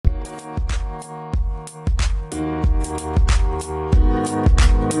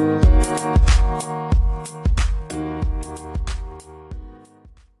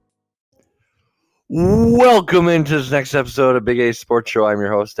Welcome into this next episode of Big A Sports Show. I'm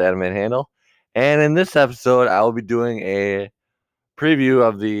your host, Adam Van Handel. And in this episode, I will be doing a preview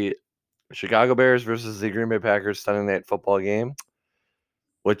of the Chicago Bears versus the Green Bay Packers Sunday Night Football game,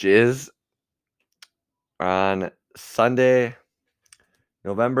 which is on Sunday,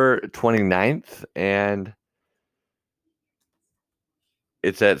 November 29th, and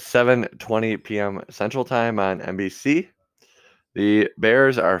it's at 7:20 p.m. Central Time on NBC. The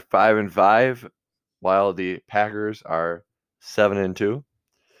Bears are 5-5, while the Packers are 7-2.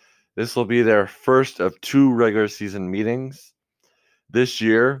 This will be their first of two regular season meetings this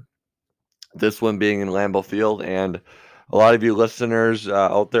year, this one being in Lambeau Field. And a lot of you listeners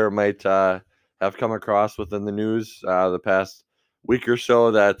out there might have come across within the news the past week or so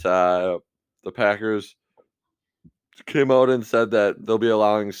that the Packers came out and said that they'll be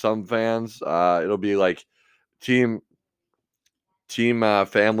allowing some fans. It'll be like team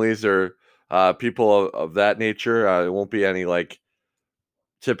families or people of that nature. It won't be any like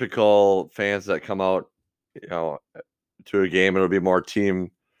typical fans that come out, to a game. It'll be more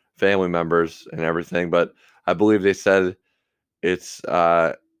team family members and everything. But I believe they said it's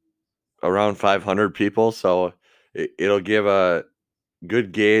around 500 people, so it'll give a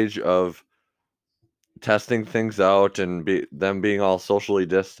good gauge of testing things out and them being all socially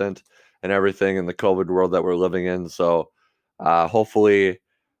distant and everything in the COVID world that we're living in. So hopefully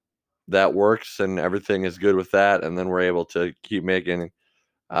that works and everything is good with that, and then we're able to keep making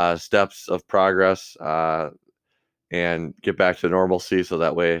steps of progress and get back to normalcy, so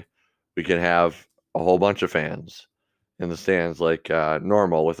that way we can have a whole bunch of fans in the stands like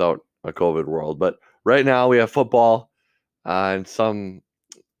normal without a COVID world. But right now we have football and some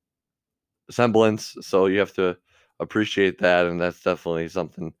semblance, so you have to appreciate that, and that's definitely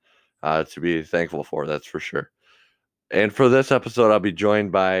something to be thankful for, that's for sure. And for this episode, I'll be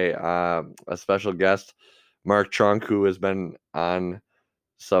joined by a special guest, Mark Trunk, who has been on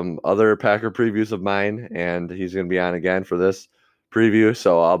some other Packer previews of mine, and he's going to be on again for this preview.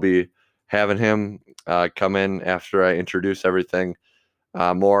 So I'll be having him come in after I introduce everything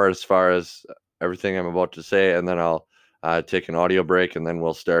more as far as everything I'm about to say, and then I'll take an audio break, and then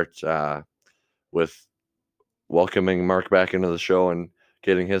we'll start with welcoming Mark back into the show and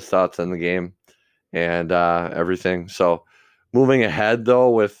getting his thoughts on the game and everything. So moving ahead, though,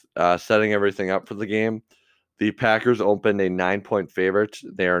 with setting everything up for the game, the Packers opened a 9-point favorite.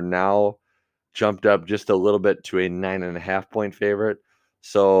 They are now jumped up just a little bit to a 9.5-point favorite.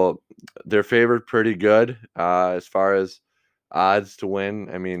 So they're favored pretty good as far as odds to win.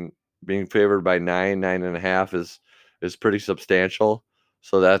 I mean, being favored by 9.5 is pretty substantial.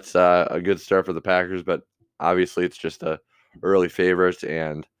 So that's a good start for the Packers. But obviously, it's just a early favorite,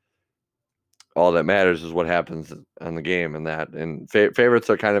 and all that matters is what happens on the game, and that. And favorites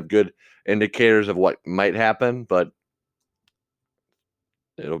are kind of good indicators of what might happen, but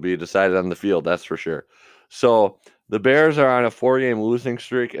it'll be decided on the field, that's for sure. So the Bears are on a 4-game losing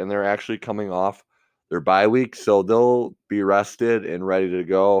streak, and they're actually coming off their bye week, so they'll be rested and ready to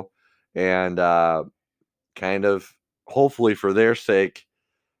go, and kind of hopefully for their sake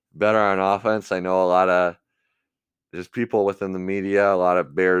better on offense. I know a lot of just people within the media, a lot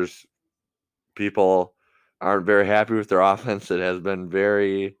of Bears people aren't very happy with their offense. It has been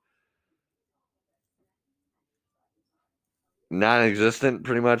very non-existent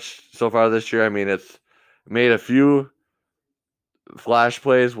pretty much so far this year. I mean, it's made a few flash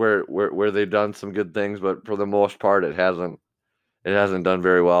plays where they've done some good things, but for the most part it hasn't done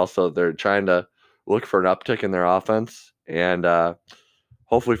very well. So they're trying to look for an uptick in their offense, and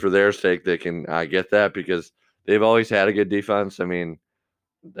hopefully for their sake they can get that, because they've always had a good defense. I mean,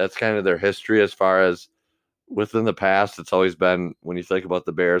 that's kind of their history as far as within the past. It's always been, when you think about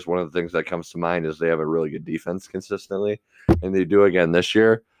the Bears, one of the things that comes to mind is they have a really good defense consistently, and they do again this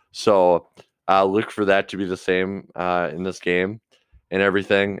year. So look for that to be the same in this game and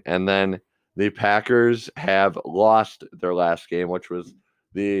everything. And then the Packers have lost their last game, which was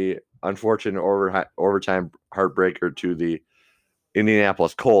the unfortunate overtime heartbreaker to the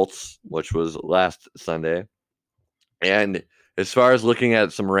Indianapolis Colts, which was last Sunday. And as far as looking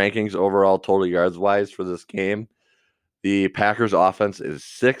at some rankings overall total yards wise for this game, the Packers offense is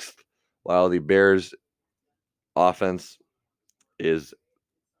 6th, while the Bears offense is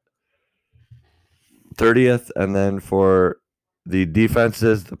 30th. And then for the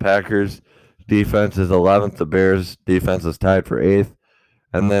defenses, the Packers defense is 11th. The Bears defense is tied for 8th.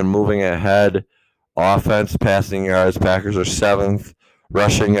 And then moving ahead, offense, passing yards, Packers are 7th.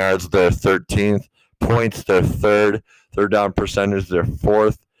 Rushing yards, they're 13th. Points, they're 3rd. Third down percentage, they're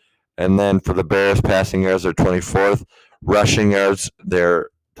 4th. And then for the Bears, passing yards, they're 24th. Rushing yards, they're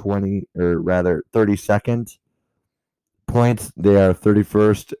 32nd. Points, they are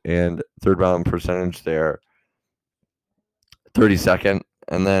 31st, and third down percentage, they are 32nd.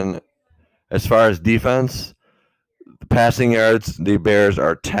 And then as far as defense, passing yards, the Bears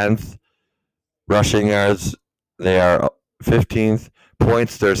are 10th. Rushing yards, they are 15th.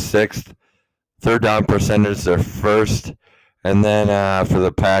 Points, they're 6th. Third down percentage, they're 1st. And then for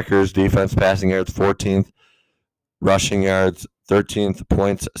the Packers, defense, passing yards, 14th. Rushing yards, 13th.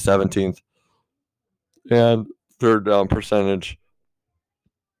 Points, 17th. And third down percentage,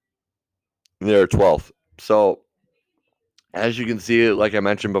 they're 12th. So, as you can see, like I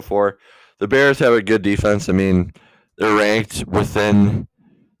mentioned before, the Bears have a good defense. I mean, they're ranked within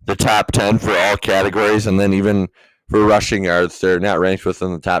the top 10 for all categories. And then even for rushing yards, they're not ranked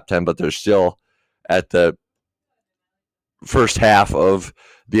within the top 10, but they're still at the first half of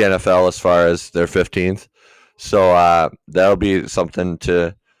the NFL as far as their 15th. So that'll be something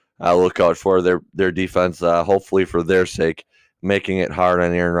to look out for. Their defense, hopefully for their sake, making it hard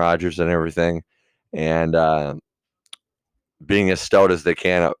on Aaron Rodgers and everything, and being as stout as they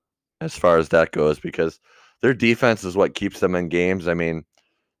can as far as that goes, because their defense is what keeps them in games. I mean,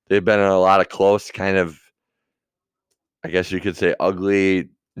 they've been in a lot of close, kind of, I guess you could say, ugly,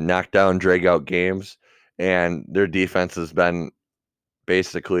 knockdown, drag out games, and their defense has been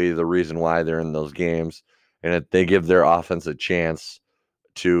basically the reason why they're in those games, and they give their offense a chance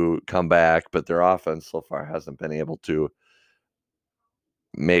to come back, but their offense so far hasn't been able to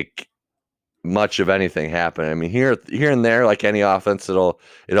make much of anything happen. I mean, here and there, like any offense, it'll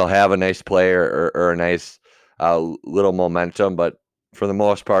have a nice play or a nice little momentum, but for the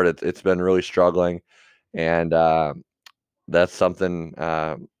most part, it's been really struggling, and that's something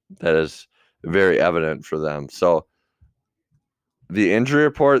that is very evident for them. So the injury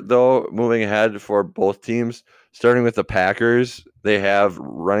report, though, moving ahead for both teams, starting with the Packers, they have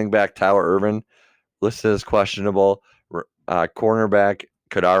running back Tyler Ervin listed as questionable, cornerback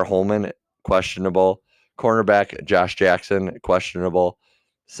Kadar Holman questionable, cornerback Josh Jackson questionable,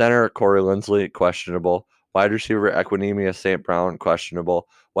 center Corey Linsley questionable, wide receiver Equinemius St. Brown questionable,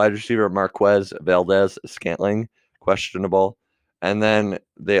 wide receiver Marquez Valdez Scantling questionable, and then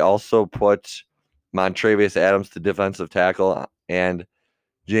they also put Montravius Adams, the defensive tackle, and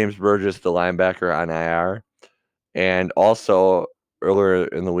James Burgess, the linebacker, on IR. And also earlier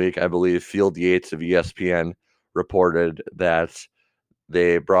in the week, I believe Field Yates of ESPN reported that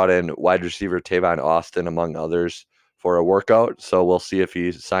they brought in wide receiver Tavon Austin, among others, for a workout. So we'll see if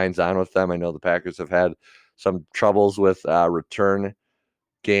he signs on with them. I know the Packers have had some troubles with return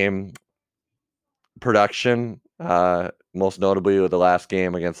game production, most notably with the last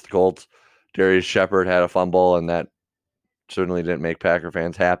game against the Colts. Darius Shepard had a fumble, and that certainly didn't make Packer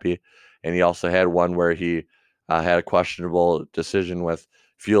fans happy. And he also had one where he had a questionable decision with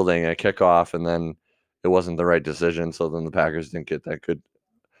fielding a kickoff, and then it wasn't the right decision. So then the Packers didn't get that good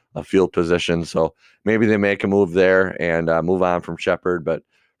a field position. So maybe they make a move there and move on from Shepard. But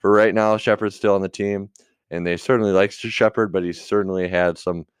for right now, Shepard's still on the team, and they certainly like Shepard, but he's certainly had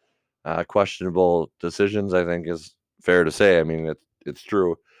some questionable decisions, I think is fair to say. I mean, it's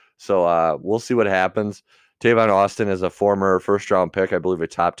true. So we'll see what happens. Tavon Austin is a former first-round pick, I believe a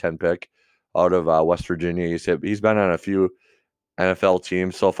top 10 pick out of West Virginia. He's been on a few NFL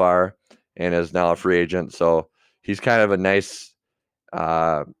teams so far and is now a free agent. So he's kind of a nice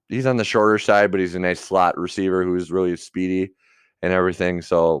he's on the shorter side, but he's a nice slot receiver who's really speedy and everything.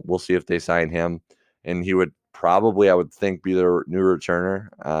 So we'll see if they sign him. And he would probably, I would think, be the new returner.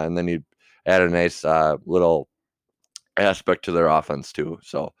 And then he'd add a nice little aspect to their offense too.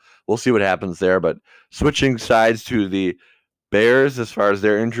 So we'll see what happens there. But switching sides to the Bears, as far as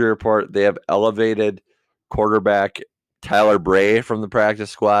their injury report, they have elevated quarterback Tyler Bray from the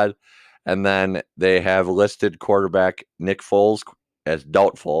practice squad. And then they have listed quarterback Nick Foles as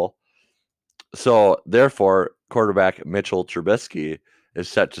doubtful. So therefore, quarterback Mitchell Trubisky is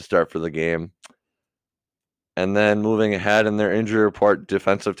set to start for the game. And then moving ahead in their injury report,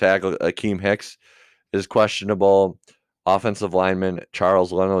 defensive tackle Akeem Hicks is questionable. Offensive lineman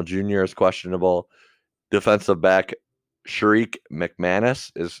Charles Leno Jr. is questionable. Defensive back Sharik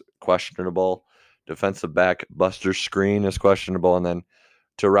McManus is questionable. Defensive back Buster Screen is questionable. And then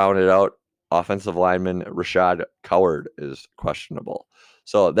to round it out, offensive lineman Rashad Coward is questionable.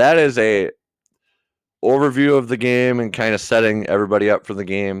 So that is a overview of the game and kind of setting everybody up for the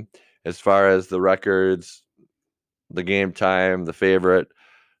game as far as the records, the game time, the favorite,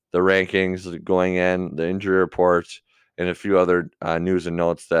 the rankings going in, the injury report, and a few other news and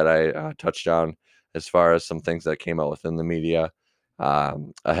notes that I touched on as far as some things that came out within the media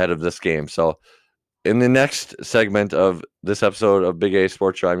ahead of this game. So In the next segment of this episode of Big A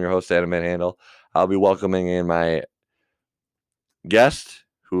Sports Show, I'm your host, Adam Van Handel. I'll be welcoming in my guest,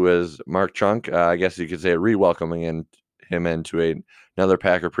 who is Mark Trunk. I guess you could say re-welcoming him into another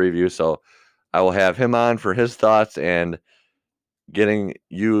Packer preview. So I will have him on for his thoughts and getting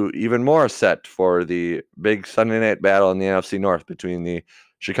you even more set for the big Sunday night battle in the NFC North between the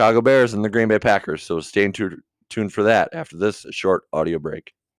Chicago Bears and the Green Bay Packers. So stay tuned for that after this short audio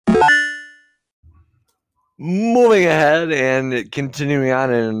break. Moving ahead and continuing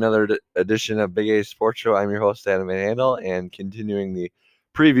on in another edition of Big A Sports Show, I'm your host, Adam Van Handel, and continuing the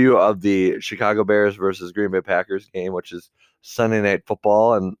preview of the Chicago Bears versus Green Bay Packers game, which is Sunday Night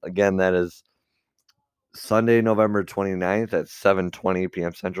Football. And again, that is Sunday, November 29th at 7:20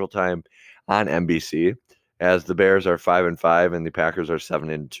 p.m. Central Time on NBC, as the Bears are 5-5 and the Packers are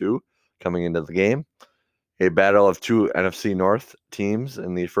 7-2 coming into the game. A battle of two NFC North teams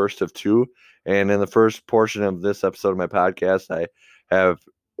in the first of two. And in the first portion of this episode of my podcast, I have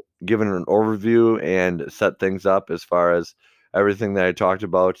given an overview and set things up as far as everything that I talked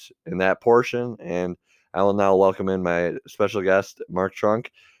about in that portion. And I will now welcome in my special guest, Mark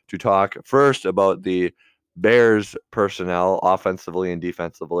Trunk, to talk first about the Bears personnel offensively and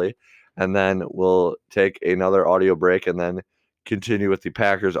defensively. And then we'll take another audio break and then continue with the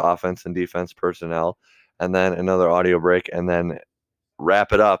Packers offense and defense personnel. And then another audio break, and then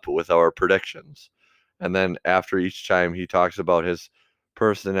wrap it up with our predictions. And then after each time, he talks about his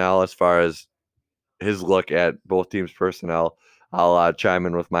personnel as far as his look at both teams' personnel. I'll chime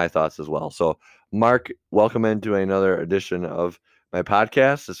in with my thoughts as well. So, Mark, welcome into another edition of my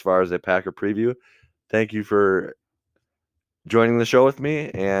podcast as far as a Packer preview. Thank you for joining the show with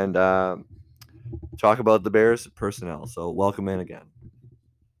me and talk about the Bears personnel. So, welcome in again.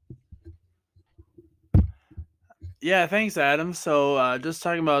 Yeah, thanks, Adam. So just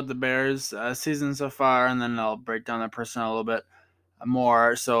talking about the Bears season so far, and then I'll break down their personnel a little bit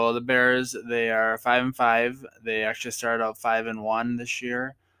more. So the Bears, they are 5-5. They actually started out 5-1 this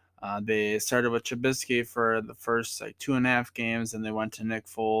year. They started with Trubisky for the first 2.5 games, and they went to Nick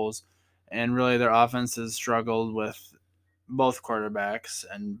Foles. And really, their offense has struggled with both quarterbacks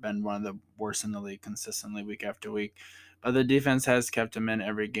and been one of the worst in the league consistently week after week. But the defense has kept them in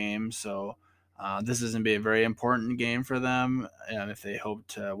every game, so this is going to be a very important game for them if they hope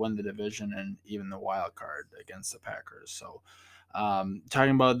to win the division and even the wild card against the Packers. So,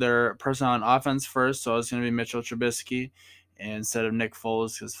 talking about their personnel on offense first, so it's going to be Mitchell Trubisky instead of Nick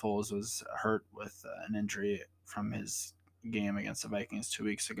Foles because Foles was hurt with an injury from his game against the Vikings 2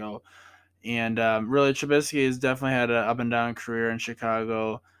 weeks ago. And really, Trubisky has definitely had an up and down career in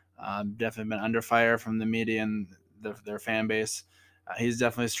Chicago. Definitely been under fire from the media and their fan base. He's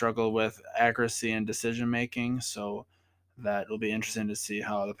definitely struggled with accuracy and decision making. So that will be interesting to see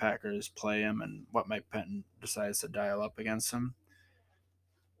how the Packers play him and what Mike Penton decides to dial up against him.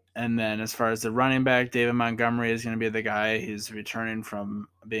 And then as far as the running back, David Montgomery is going to be the guy. He's returning from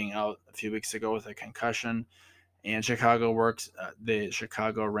being out a few weeks ago with a concussion. And Chicago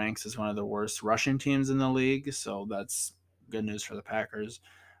Chicago ranks as one of the worst rushing teams in the league, so that's good news for the Packers.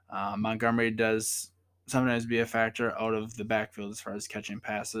 Montgomery does sometimes be a factor out of the backfield as far as catching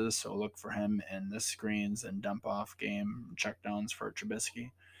passes, so look for him in the screens and dump off game checkdowns for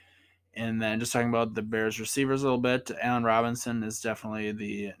Trubisky. And then just talking about the Bears receivers a little bit, Allen Robinson is definitely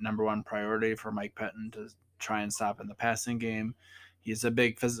the number one priority for Mike Pettin to try and stop in the passing game. He's a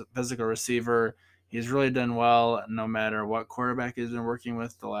big physical receiver. He's really done well no matter what quarterback he's been working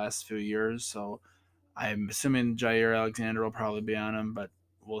with the last few years. So I'm assuming Jair Alexander will probably be on him, but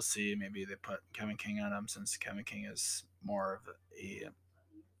we'll see. Maybe they put Kevin King on him since Kevin King is more of a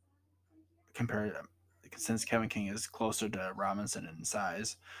compared since Kevin King is closer to Robinson in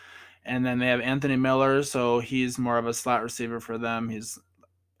size. And then they have Anthony Miller, so he's more of a slot receiver for them. He's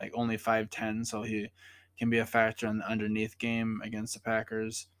like only 5'10", so he can be a factor in the underneath game against the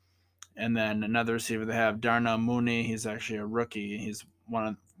Packers. And then another receiver they have, Darnell Mooney. He's actually a rookie. He's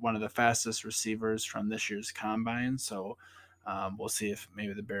one of the fastest receivers from this year's combine. So we'll see if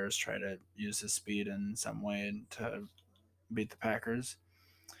maybe the Bears try to use his speed in some way to beat the Packers.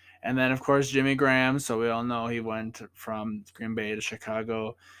 And then, of course, Jimmy Graham. So we all know he went from Green Bay to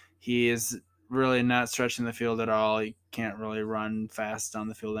Chicago. He is really not stretching the field at all. He can't really run fast down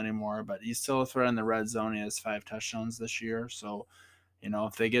the field anymore, but he's still a threat in the red zone. He has 5 touchdowns this year. So,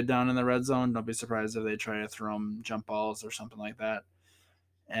 if they get down in the red zone, don't be surprised if they try to throw him jump balls or something like that.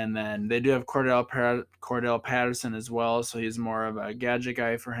 And then they do have Cordell Patterson as well. So he's more of a gadget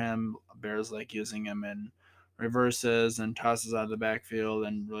guy for him. Bears like using him in reverses and tosses out of the backfield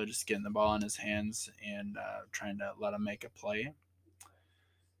and really just getting the ball in his hands and trying to let him make a play.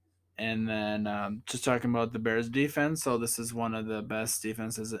 And then just talking about the Bears defense. So this is one of the best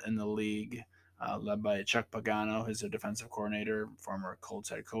defenses in the league, led by Chuck Pagano, who's a defensive coordinator, former Colts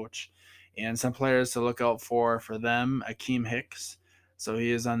head coach. And some players to look out for them, Akeem Hicks. So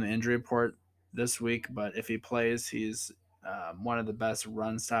he is on the injury report this week, but if he plays, he's one of the best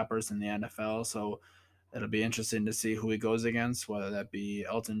run stoppers in the NFL. So it'll be interesting to see who he goes against, whether that be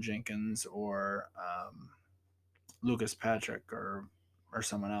Elton Jenkins or Lucas Patrick or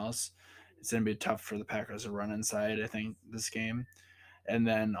someone else. It's going to be tough for the Packers to run inside, I think, this game. And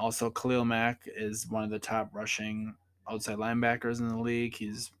then also Khalil Mack is one of the top rushing outside linebackers in the league.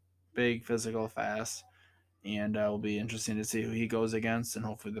 He's big, physical, fast, and it'll be interesting to see who he goes against. And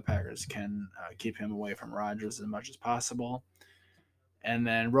hopefully the Packers can keep him away from Rodgers as much as possible. And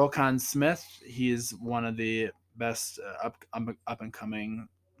then Rokon Smith, he's one of the best up and coming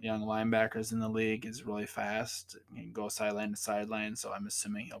young linebackers in the league. He's really fast. He can go sideline to sideline. So I'm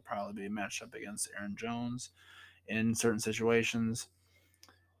assuming he'll probably be matched up against Aaron Jones in certain situations.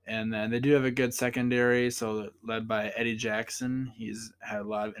 And then they do have a good secondary, so led by Eddie Jackson. He's had a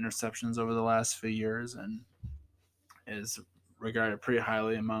lot of interceptions over the last few years and is regarded pretty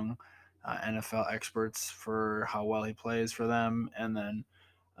highly among NFL experts for how well he plays for them. And then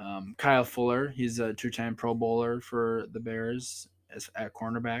Kyle Fuller, he's a two-time Pro Bowler for the Bears at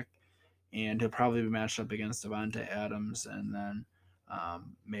cornerback, and he'll probably be matched up against Davante Adams, and then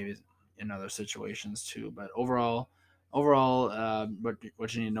maybe in other situations too. But overall, what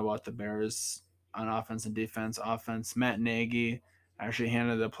you need to know about the Bears on offense and defense. Offense, Matt Nagy actually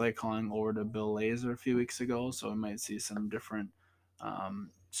handed the play calling over to Bill Lazor a few weeks ago, so we might see some different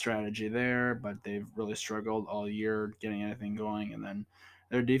strategy there. But they've really struggled all year getting anything going, and then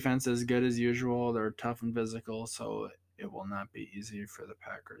their defense is good as usual. They're tough and physical, so it will not be easy for the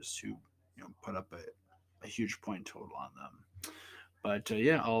Packers to put up a huge point total on them. But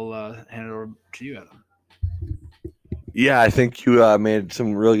yeah, I'll hand it over to you, Adam. Yeah, I think you made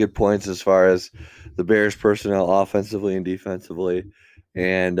some really good points as far as the Bears personnel offensively and defensively.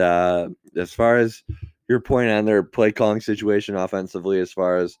 And as far as your point on their play calling situation offensively, as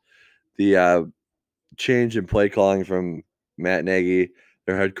far as the change in play calling from Matt Nagy,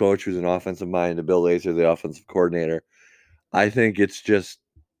 their head coach, who's an offensive mind, to Bill Lazor, the offensive coordinator, I think it's just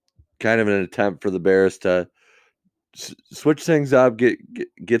kind of an attempt for the Bears to switch things up,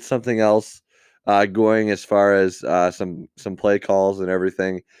 get something else going as far as some play calls and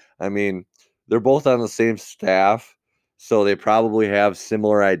everything. I mean, they're both on the same staff, so they probably have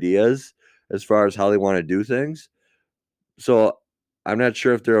similar ideas as far as how they want to do things. So I'm not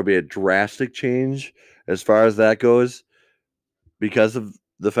sure if there will be a drastic change as far as that goes because of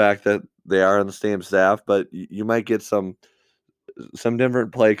the fact that they are on the same staff, but you might get some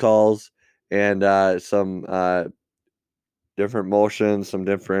different play calls and some different motions, some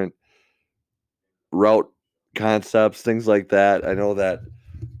different route concepts, things like that. I know that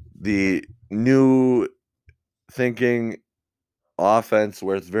the new thinking offense,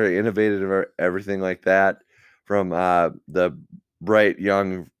 where it's very innovative or everything like that, from the bright,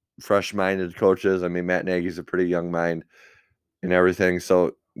 young, fresh-minded coaches. I mean, Matt Nagy's a pretty young mind and everything,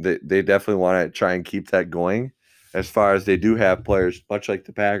 so they definitely want to try and keep that going. As far as they do have players, much like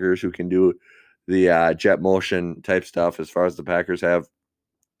the Packers, who can do the jet motion type stuff. As far as the Packers have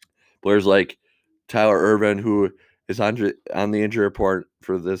players like Tyler Ervin, who is on the injury report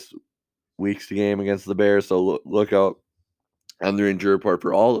for this week's game against the Bears. So look out on the injury report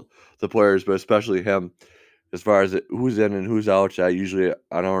for all the players, but especially him. As far as who's in and who's out, usually an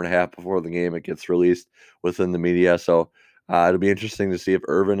hour and a half before the game it gets released within the media. So it'll be interesting to see if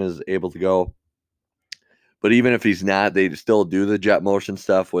Ervin is able to go. But even if he's not, they still do the jet motion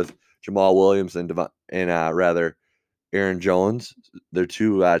stuff with Jamal Williams and rather Aaron Jones. They're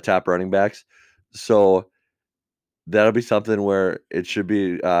two top running backs. So that'll be something where it should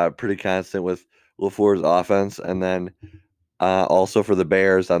be pretty constant with LaFleur's offense. And then also for the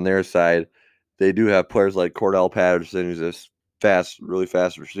Bears on their side, they do have players like Cordell Patterson, who's a really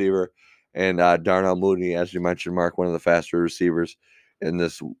fast receiver, and Darnell Mooney, as you mentioned, Mark, one of the faster receivers in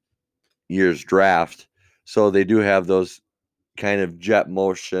this year's draft. So they do have those kind of jet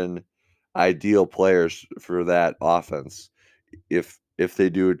motion ideal players for that offense if they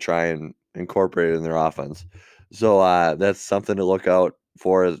do try and incorporate it in their offense. So that's something to look out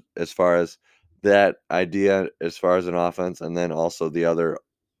for as far as that idea, as far as an offense, and then also the other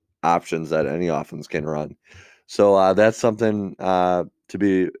options that any offense can run. So that's something to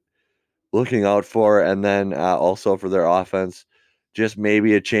be looking out for. And then also for their offense, just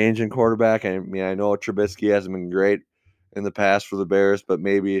maybe a change in quarterback. I mean, I know Trubisky hasn't been great in the past for the Bears, but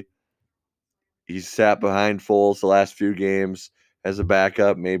maybe he's sat behind Foles the last few games, as a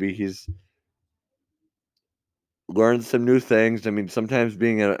backup. Maybe he's learned some new things. I mean, sometimes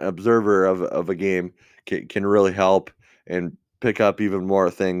being an observer of a game can really help and pick up even more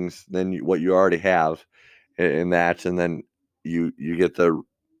things than what you already have in that, and then you get the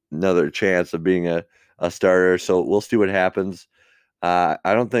another chance of being a starter. So we'll see what happens. I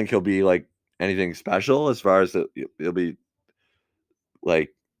don't think he'll be like anything special as far as he'll be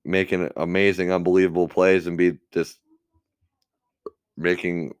like making amazing, unbelievable plays and be just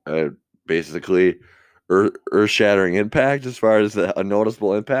making basically earth-shattering impact as far as a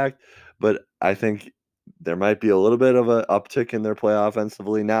noticeable impact. But I think there might be a little bit of an uptick in their play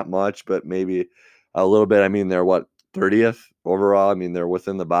offensively. Not much, but maybe a little bit. I mean, they're what 30th overall. I mean, they're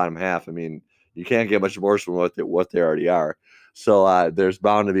within the bottom half. I mean, you can't get much worse from what they already are. So there's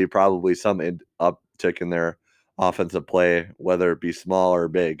bound to be probably some uptick in their offensive play, whether it be small or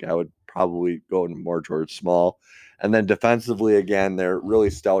big. I would probably go more towards small. And then defensively, again, they're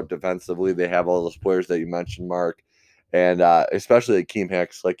really stout defensively. They have all those players that you mentioned, Mark, and especially Akeem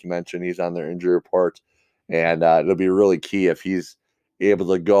Hicks, like you mentioned, he's on their injury report, and it'll be really key if he's able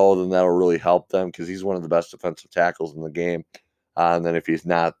to go. Then that'll really help them because he's one of the best defensive tackles in the game. And then if he's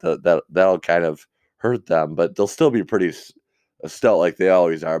not, that'll kind of hurt them. But they'll still be pretty stout like they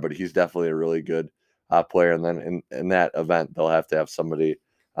always are. But he's definitely a really good player. And then in that event, they'll have to have somebody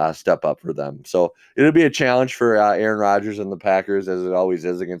step up for them. So it'll be a challenge for Aaron Rodgers and the Packers, as it always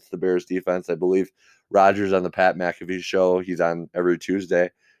is against the Bears defense. I believe Rodgers on the Pat McAfee show, he's on every Tuesday,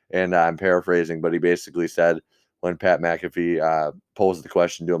 and I'm paraphrasing, but he basically said when Pat McAfee posed the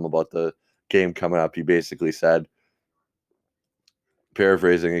question to him about the game coming up, he basically said,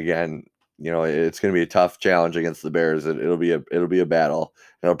 paraphrasing again, it's going to be a tough challenge against the Bears. It'll be a battle.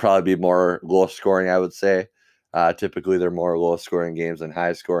 It'll probably be more low scoring, I would say. Typically, they're more low scoring games than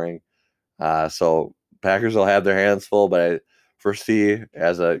high scoring. So Packers will have their hands full, but I foresee,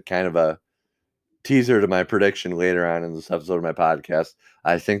 as a kind of a teaser to my prediction later on in this episode of my podcast,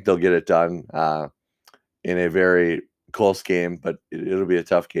 I think they'll get it done in a very close game, but it'll be a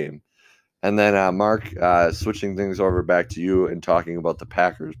tough game. And then, Mark, switching things over back to you and talking about the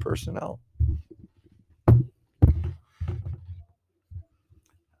Packers personnel.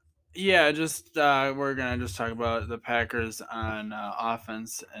 Yeah, just we're gonna just talk about the Packers on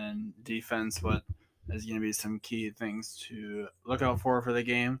offense and defense. What is gonna be some key things to look out for the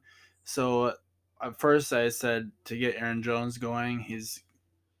game? So at first, I said to get Aaron Jones going. He's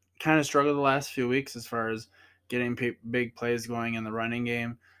kind of struggled the last few weeks as far as getting big plays going in the running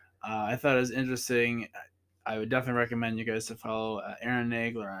game. I thought it was interesting. I would definitely recommend you guys to follow Aaron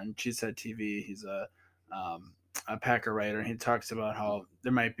Nagler on Cheesehead TV. He's a Packer writer, and he talks about how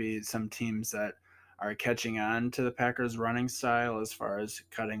there might be some teams that are catching on to the Packers' running style as far as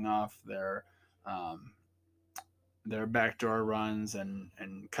cutting off um, their backdoor runs and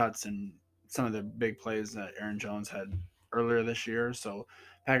cuts and some of the big plays that Aaron Jones had earlier this year. So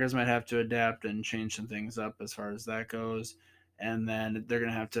Packers might have to adapt and change some things up as far as that goes. And then they're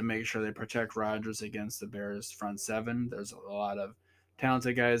going to have to make sure they protect Rodgers against the Bears' front seven. There's a lot of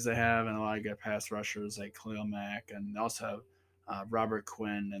talented guys they have and a lot of good pass rushers like Khalil Mack. And they also have Robert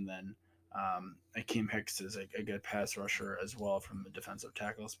Quinn, and then Akeem Hicks is a good pass rusher as well from the defensive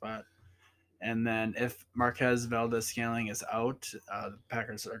tackle spot. And then if Marquez Valdez-Scantling is out, the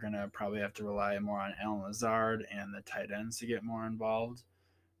Packers are going to probably have to rely more on Allen Lazard and the tight ends to get more involved,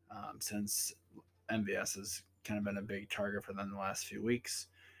 since MVS has kind of been a big target for them the last few weeks.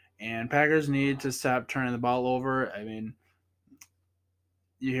 And Packers need to stop turning the ball over. I mean,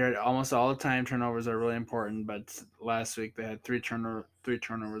 you hear it almost all the time. Turnovers are really important, but last week they had three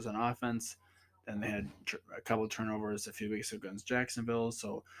turnovers on offense. Then they had a couple of turnovers a few weeks ago against Jacksonville.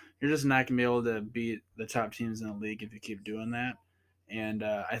 So you're just not gonna be able to beat the top teams in the league if you keep doing that. And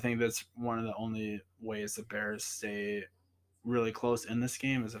I think that's one of the only ways the Bears stay really close in this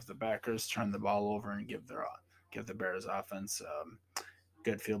game is if the backers turn the ball over and give the Bears offense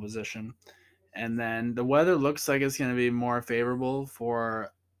good field position. And then the weather looks like it's going to be more favorable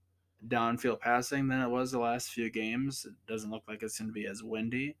for downfield passing than it was the last few games. It doesn't look like it's going to be as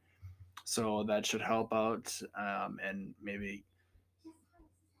windy, so that should help out and maybe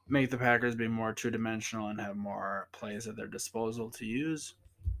make the Packers be more two dimensional and have more plays at their disposal to use.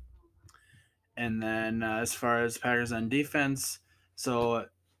 And then as far as Packers on defense, so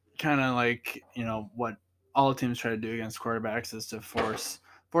kind of like what all teams try to do against quarterbacks is to force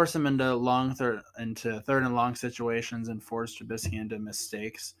them into third and long situations and force Trubisky into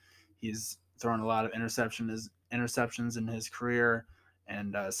mistakes. He's thrown a lot of interceptions in his career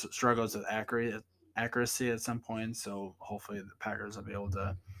and struggles with accuracy at some point. So hopefully the Packers will be able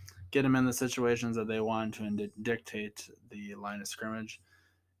to get them in the situations that they want to and dictate the line of scrimmage.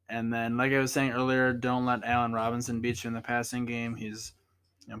 And then, like I was saying earlier, don't let Allen Robinson beat you in the passing game. He's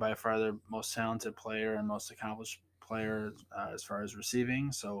by far the most talented player and most accomplished player as far as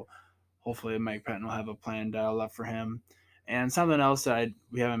receiving. So hopefully Mike Patton will have a plan dialed up for him. And something else that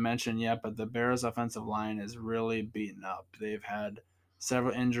we haven't mentioned yet, but the Bears' offensive line is really beaten up. They've had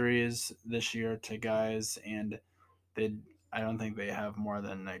several injuries this year to guys, and they I don't think they have more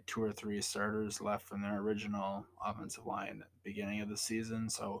than like 2 or 3 starters left from their original offensive line at the beginning of the season.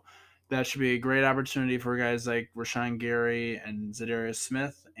 So that should be a great opportunity for guys like Rashawn Gary and Zadarius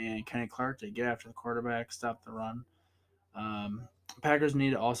Smith and Kenny Clark to get after the quarterback, stop the run. Um, Packers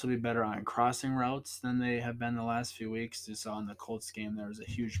need to also be better on crossing routes than they have been the last few weeks. You saw in the Colts game there was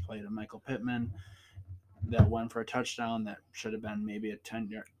a huge play to Michael Pittman that went for a touchdown that should have been maybe a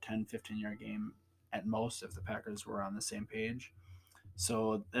 15-yard game at most if the Packers were on the same page.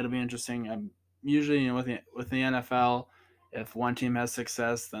 So it'll be interesting. Usually, with the NFL, if one team has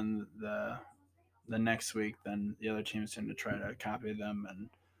success, then the next week, then the other teams tend to try to copy them and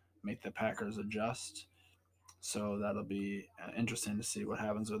make the Packers adjust. So that'll be interesting to see what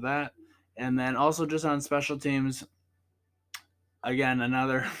happens with that. And then also just on special teams, again,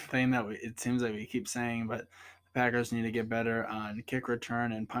 another thing that it seems like we keep saying, but the Packers need to get better on kick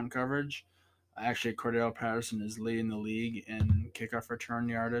return and punt coverage. Actually, Cordell Patterson is leading the league in kickoff return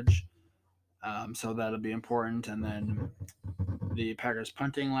yardage. So that'll be important. And then the Packers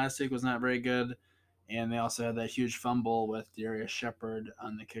punting last week was not very good. And they also had that huge fumble with Darius Shepard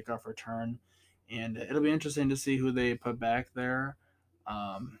on the kickoff return. And it'll be interesting to see who they put back there.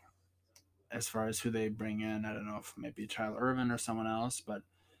 Um, as far as who they bring in, I don't know if maybe Tyler Irvin or someone else, but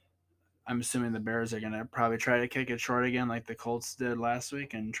I'm assuming the Bears are going to probably try to kick it short again, like the Colts did last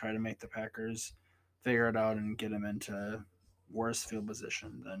week, and try to make the Packers figure it out and get them into worse field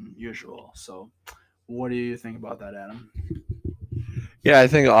position than usual. So, what do you think about that, Adam? Yeah, I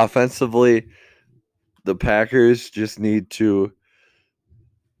think offensively, the Packers just need to.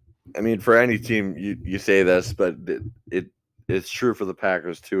 I mean, for any team, you say this, but it's true for the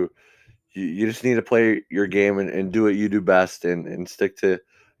Packers too. You just need to play your game and do what you do best and stick to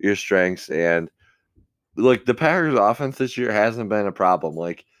your strengths. And like the Packers offense this year hasn't been a problem.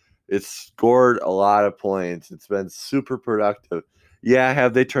 Like it's scored a lot of points. It's been super productive. Yeah,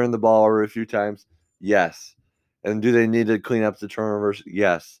 have they turned the ball over a few times? Yes. And do they need to clean up the turnovers?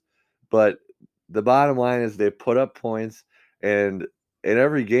 Yes. But the bottom line is they put up points, and in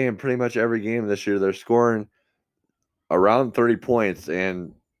every game, pretty much every game this year, they're scoring around 30 points.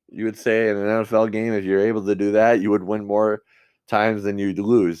 And you would say in an NFL game, if you're able to do that, you would win more times than you'd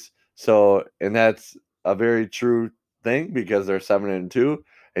lose. So, and that's a very true thing because they're 7-2.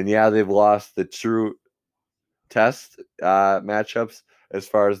 And yeah, they've lost the true test matchups as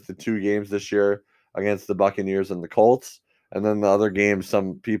far as the 2 games this year against the Buccaneers and the Colts. And then the other games,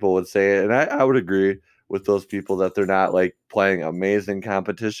 some people would say, and I would agree with those people that they're not like playing amazing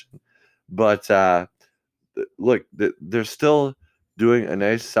competition. But look, they're still doing a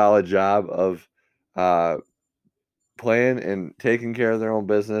nice, solid job of uh, playing and taking care of their own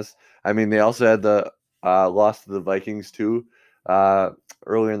business. I mean, they also had the loss to the Vikings too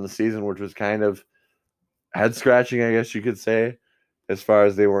earlier in the season, which was kind of head scratching, I guess you could say, as far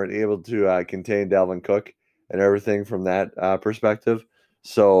as they weren't able to contain Dalvin Cook and everything from that perspective.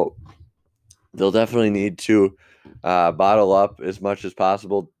 So they'll definitely need to bottle up as much as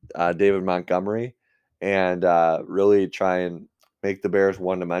possible David Montgomery and really try and make the Bears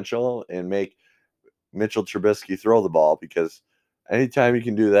one-dimensional and make Mitchell Trubisky throw the ball, because anytime you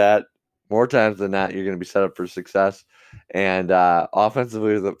can do that, more times than not, you're going to be set up for success. And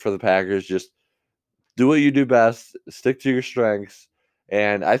offensively for the Packers, just do what you do best, stick to your strengths.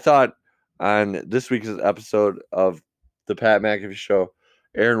 And I thought on this week's episode of the Pat McAfee Show,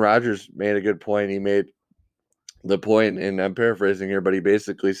 Aaron Rodgers made a good point. He made the point, and I'm paraphrasing here, but he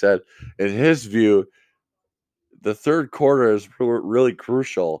basically said, in his view, the third quarter is really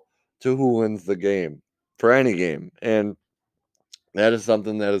crucial to who wins the game for any game. And that is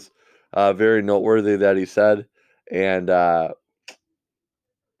something that is very noteworthy that he said. And I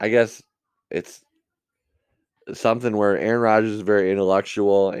guess it's something where Aaron Rodgers is very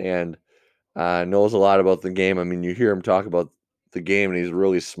intellectual and knows a lot about the game. I mean, you hear him talk about the game, and he's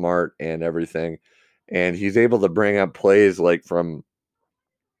really smart and everything. And he's able to bring up plays like from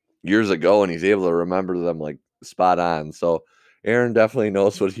years ago, and he's able to remember them like spot on. So Aaron definitely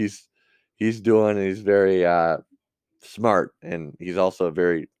knows what he's doing, and he's very smart, and he's also a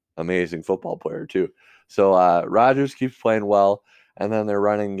very amazing football player too. So Rodgers keeps playing well. And then their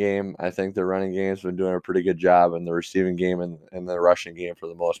running game, I think their running game's been doing a pretty good job, in the receiving game and the rushing game for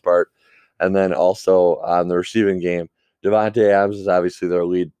the most part. And then also on the receiving game, Davante Adams is obviously their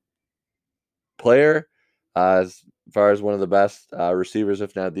lead player, as far as one of the best receivers,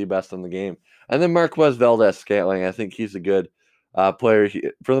 if not the best in the game. And then Marquez Valdes-Scantling, I think he's a good player.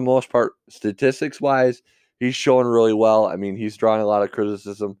 For the most part, statistics-wise, he's showing really well. I mean, he's drawing a lot of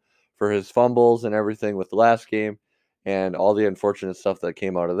criticism for his fumbles and everything with the last game and all the unfortunate stuff that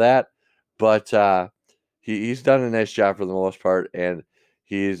came out of that. But he's done a nice job for the most part, and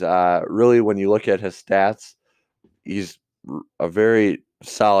he's really, when you look at his stats, he's a very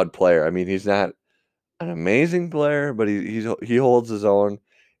solid player. I mean, he's not an amazing player, but he holds his own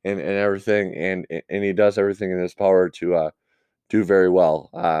and everything, and he does everything in his power to do very well.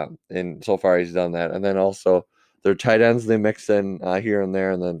 And so far he's done that. And then also their tight ends they mix in here and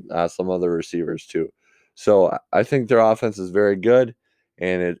there, and then some other receivers too. So I think their offense is very good,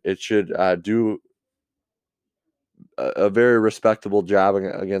 and it should do a very respectable job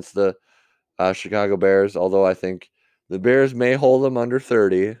against the Chicago Bears. Although I think the Bears may hold them under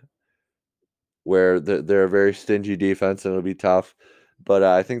 30, where they're a very stingy defense and it'll be tough. But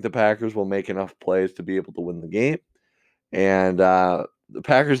I think the Packers will make enough plays to be able to win the game. And the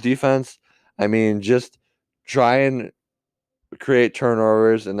Packers defense, I mean, just try and create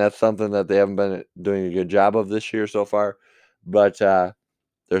turnovers, and that's something that they haven't been doing a good job of this year so far. But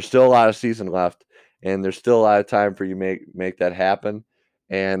there's still a lot of season left, and there's still a lot of time for you make that happen.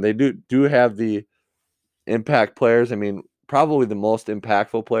 And they do have the impact players. I mean, probably the most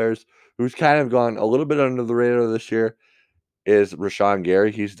impactful players who's kind of gone a little bit under the radar this year is Rashawn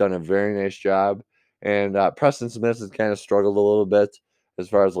Gary. He's done a very nice job. And Preston Smith has kind of struggled a little bit. As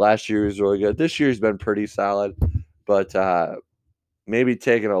far as last year, he was really good. This year, he's been pretty solid, but maybe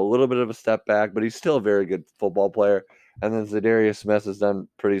taking a little bit of a step back, but he's still a very good football player. And then Zadarius Smith has done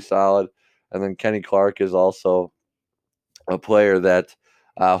pretty solid. And then Kenny Clark is also a player that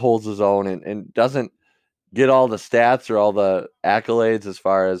holds his own and doesn't get all the stats or all the accolades as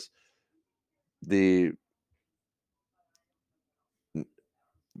far as the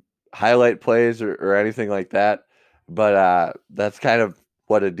highlight plays or anything like that. But that's kind of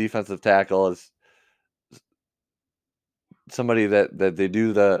what a defensive tackle is. Somebody that they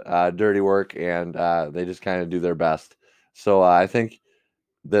do the dirty work, and they just kind of do their best. So I think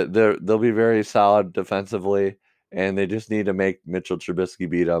that they'll be very solid defensively, and they just need to make Mitchell Trubisky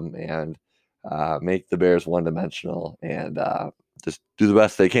beat them and make the Bears one-dimensional, and just do the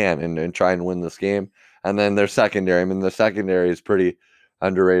best they can and try and win this game. And then their secondary, I mean, the secondary is pretty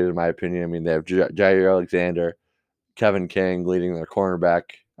underrated in my opinion. I mean, they have Jair Alexander, Kevin King leading their cornerback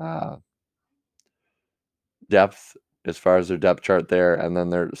depth as far as their depth chart there, and then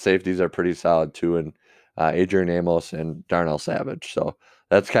their safeties are pretty solid too, and Adrian Amos and Darnell Savage. So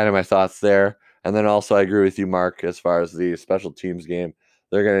that's kind of my thoughts there. And then also I agree with you, Mark, as far as the special teams game.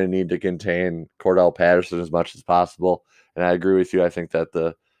 They're going to need to contain Cordell Patterson as much as possible, and I agree with you. I think that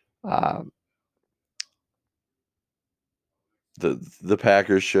the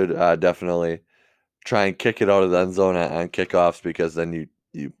Packers should definitely try and kick it out of the end zone on kickoffs, because then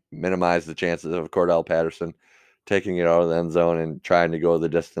you minimize the chances of Cordell Patterson taking it out of the end zone and trying to go the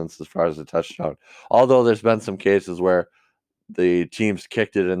distance as far as a touchdown. Although there's been some cases where the teams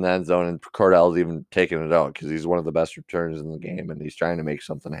kicked it in the end zone and Cordell's even taken it out because he's one of the best returners in the game and he's trying to make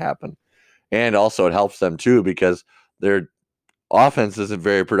something happen. And also it helps them too because their offense isn't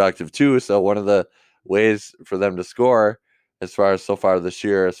very productive too. So one of the ways for them to score as far as so far this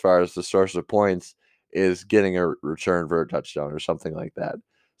year, as far as the source of points, is getting a return for a touchdown or something like that.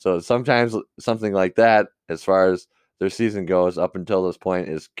 So sometimes something like that, as far as their season goes up until this point,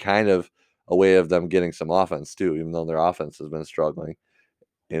 is kind of a way of them getting some offense too, even though their offense has been struggling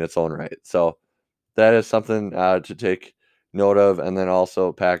in its own right. So that is something to take note of. And then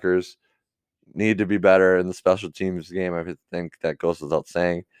also Packers need to be better in the special teams game. I think that goes without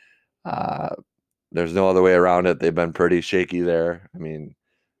saying. There's no other way around it. They've been pretty shaky there. I mean,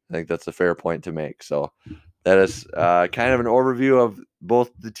 I think that's a fair point to make. So that is kind of an overview of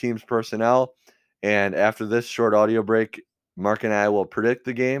both the team's personnel. And after this short audio break, Mark and I will predict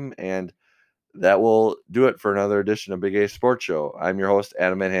the game, and that will do it for another edition of Big A Sports Show. I'm your host,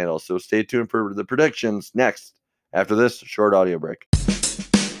 Adam Manhandle. So stay tuned for the predictions next after this short audio break.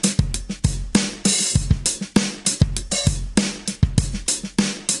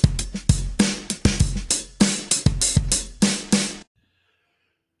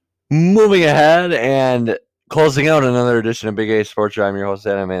 Moving ahead and closing out another edition of Big A Sports Show, I'm your host,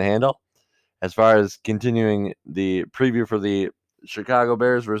 Adam Manhandle. As far as continuing the preview for the Chicago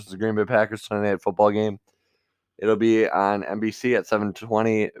Bears versus the Green Bay Packers Sunday Night Football game, It'll be on NBC at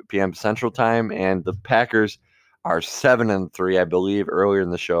 7:20 p.m. Central Time, and the Packers are 7-3. I believe earlier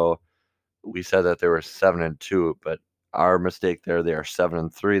in the show we said that they were 7-2, but our mistake there. They are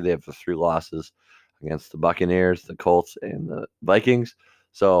 7-3. They have the 3 losses against the Buccaneers, the Colts, and the Vikings.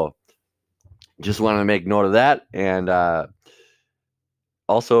 So just wanted to make note of that. And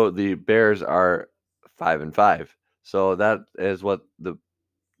also, the Bears are 5-5. So that is what the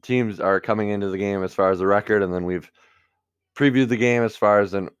teams are coming into the game as far as the record, and then we've previewed the game as far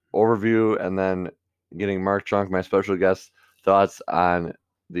as an overview, and then getting Mark Trunk, my special guest, thoughts on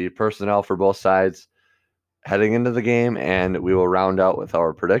the personnel for both sides heading into the game, and we will round out with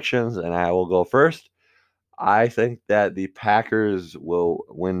our predictions, and I will go first. I think that the Packers will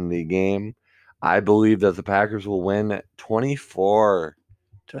win the game. I believe that the Packers will win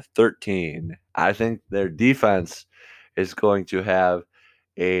 24-13. I think their defense is going to have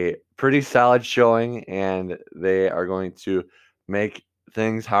a pretty solid showing, and they are going to make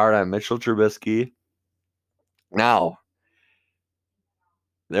things hard on Mitchell Trubisky. Now,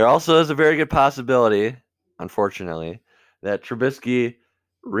 there also is a very good possibility, unfortunately, that Trubisky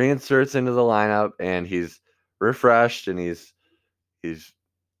reinserts into the lineup and he's refreshed and he's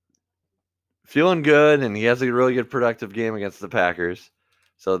feeling good and he has a really good productive game against the Packers.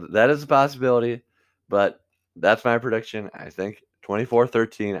 So that is a possibility, but that's my prediction. I think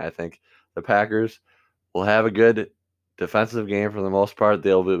 24-13. I think the Packers will have a good defensive game for the most part.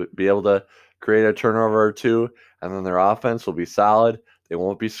 They'll be able to create a turnover or two, and then their offense will be solid. They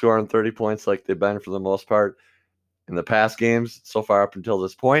won't be scoring 30 points like they've been for the most part in the past games so far up until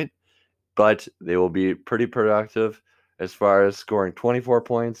this point, but they will be pretty productive as far as scoring 24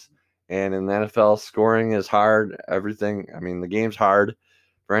 points. And in the NFL, scoring is hard. Everything, I mean, the game's hard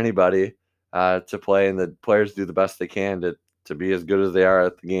for anybody to play, and the players do the best they can to be as good as they are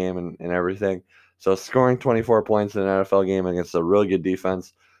at the game and everything. So scoring 24 points in an NFL game against a really good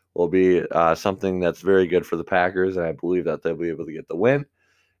defense will be something that's very good for the Packers, and I believe that they'll be able to get the win,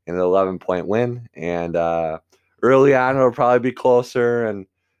 an 11-point win. And early on, it'll probably be closer and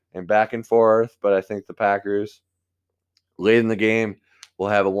back and forth, but I think the Packers late in the game will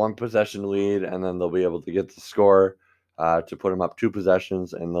have a 1-possession lead, and then they'll be able to get the score to put them up 2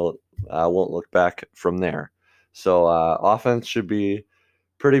 possessions, and they'll won't look back from there. So offense should be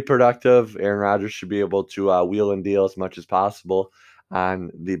pretty productive. Aaron Rodgers should be able to wheel and deal as much as possible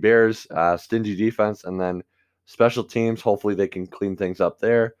on the Bears' stingy defense, and then special teams. Hopefully, they can clean things up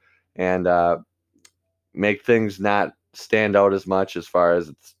there and make things not stand out as much as far as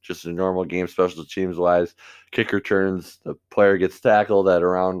it's just a normal game special teams wise. Kick returns, the player gets tackled at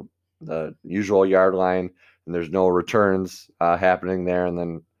around the usual yard line, and there's no returns happening there, and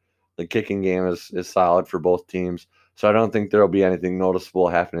then the kicking game is solid for both teams. So I don't think there'll be anything noticeable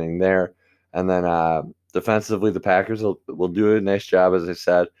happening there. And then defensively, the Packers will do a nice job, as I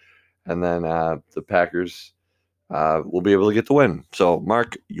said. And then the Packers will be able to get the win. So,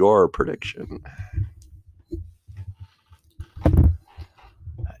 Mark, your prediction.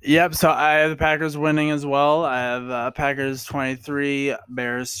 Yep, so I have the Packers winning as well. I have Packers 23,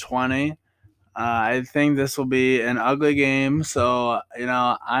 Bears 20. I think this will be an ugly game. So,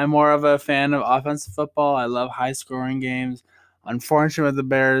 I'm more of a fan of offensive football. I love high-scoring games. Unfortunately, with the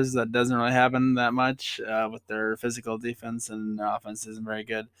Bears, that doesn't really happen that much with their physical defense, and their offense isn't very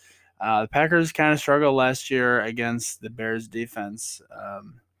good. The Packers kind of struggled last year against the Bears' defense,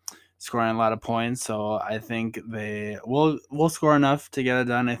 scoring a lot of points. So I think they will score enough to get it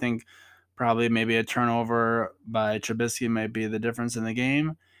done. I think probably maybe a turnover by Trubisky might be the difference in the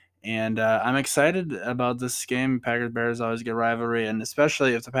game. And I'm excited about this game. Packers-Bears always get rivalry, and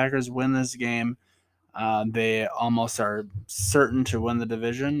especially if the Packers win this game, they almost are certain to win the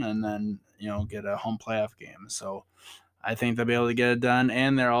division and then, get a home playoff game. So I think they'll be able to get it done,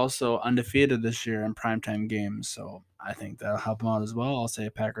 and they're also undefeated this year in primetime games. So I think that'll help them out as well. I'll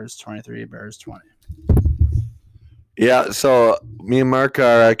say Packers 23, Bears 20. Yeah, so me and Mark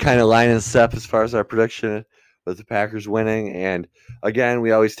are kind of line and step as far as our prediction with the Packers winning. And again,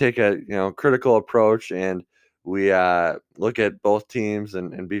 we always take a critical approach, and we look at both teams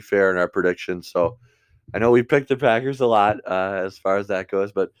and be fair in our predictions. So I know we picked the Packers a lot as far as that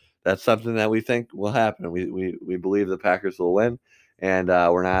goes, but that's something that we think will happen. We believe the Packers will win, and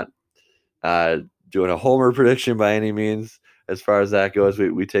we're not doing a homer prediction by any means as far as that goes.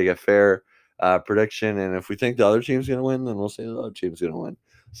 We take a fair prediction, and if we think the other team's going to win, then we'll say the other team's going to win.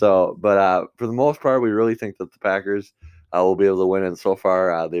 So, but for the most part, we really think that the Packers will be able to win, and so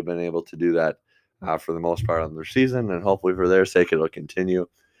far they've been able to do that for the most part on their season, and hopefully for their sake it'll continue.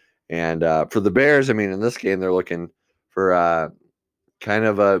 And for the Bears, I mean, in this game they're looking for kind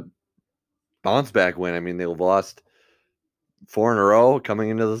of a bounce back win. I mean, they've lost 4 in a row coming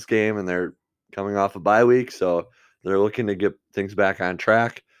into this game, and they're coming off a bye week, so they're looking to get things back on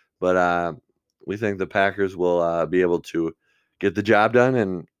track. But we think the Packers will be able to get the job done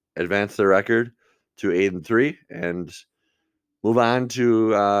and advance their record to 8-3 and move on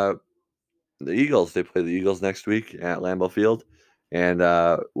to the Eagles. They play the Eagles next week at Lambeau Field, and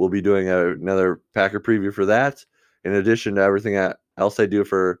we'll be doing another Packer preview for that. In addition to everything else I do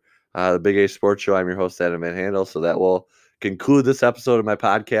for the Big A Sports Show, I'm your host, Adam Van Handel. So that will conclude this episode of my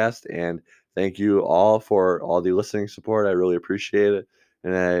podcast. And thank you all for all the listening support. I really appreciate it,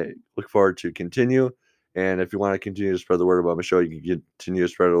 and I look forward to continue. And if you want to continue to spread the word about my show, you can continue to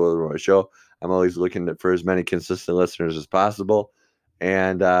spread the word about my show. I'm always looking for as many consistent listeners as possible.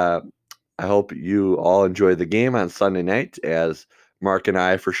 And I hope you all enjoy the game on Sunday night, as Mark and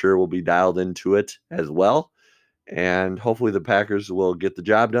I for sure will be dialed into it as well. And hopefully the Packers will get the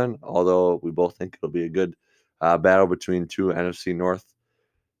job done, although we both think it'll be a good battle between two NFC North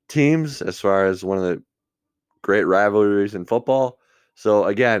teams as far as one of the great rivalries in football. So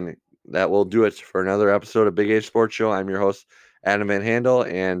again, that will do it for another episode of Big A Sports Show. I'm your host, Adam Van Handel,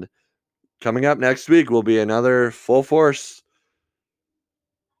 and coming up next week will be another full force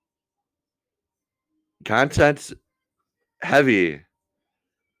content heavy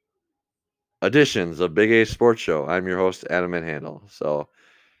editions of Big A Sports Show. I'm your host, Adam Van Handel. So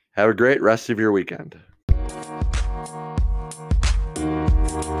have a great rest of your weekend.